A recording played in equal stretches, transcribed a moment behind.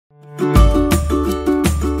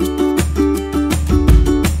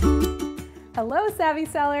Savvy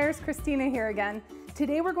Sellers, Christina here again.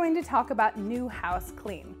 Today we're going to talk about new house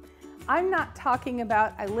clean. I'm not talking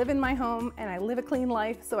about I live in my home and I live a clean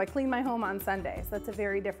life, so I clean my home on Sundays. That's a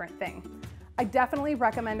very different thing. I definitely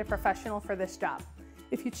recommend a professional for this job.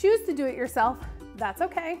 If you choose to do it yourself, that's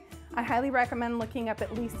okay. I highly recommend looking up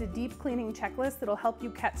at least a deep cleaning checklist that'll help you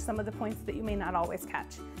catch some of the points that you may not always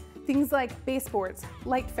catch. Things like baseboards,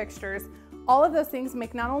 light fixtures, all of those things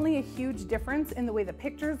make not only a huge difference in the way the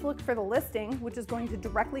pictures look for the listing, which is going to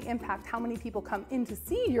directly impact how many people come in to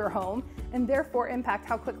see your home and therefore impact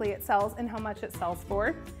how quickly it sells and how much it sells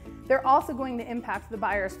for. They're also going to impact the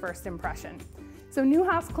buyer's first impression. So new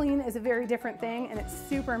house clean is a very different thing, and it's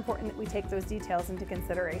super important that we take those details into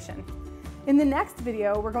consideration. In the next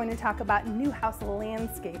video, we're going to talk about new house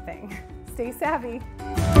landscaping. Stay savvy.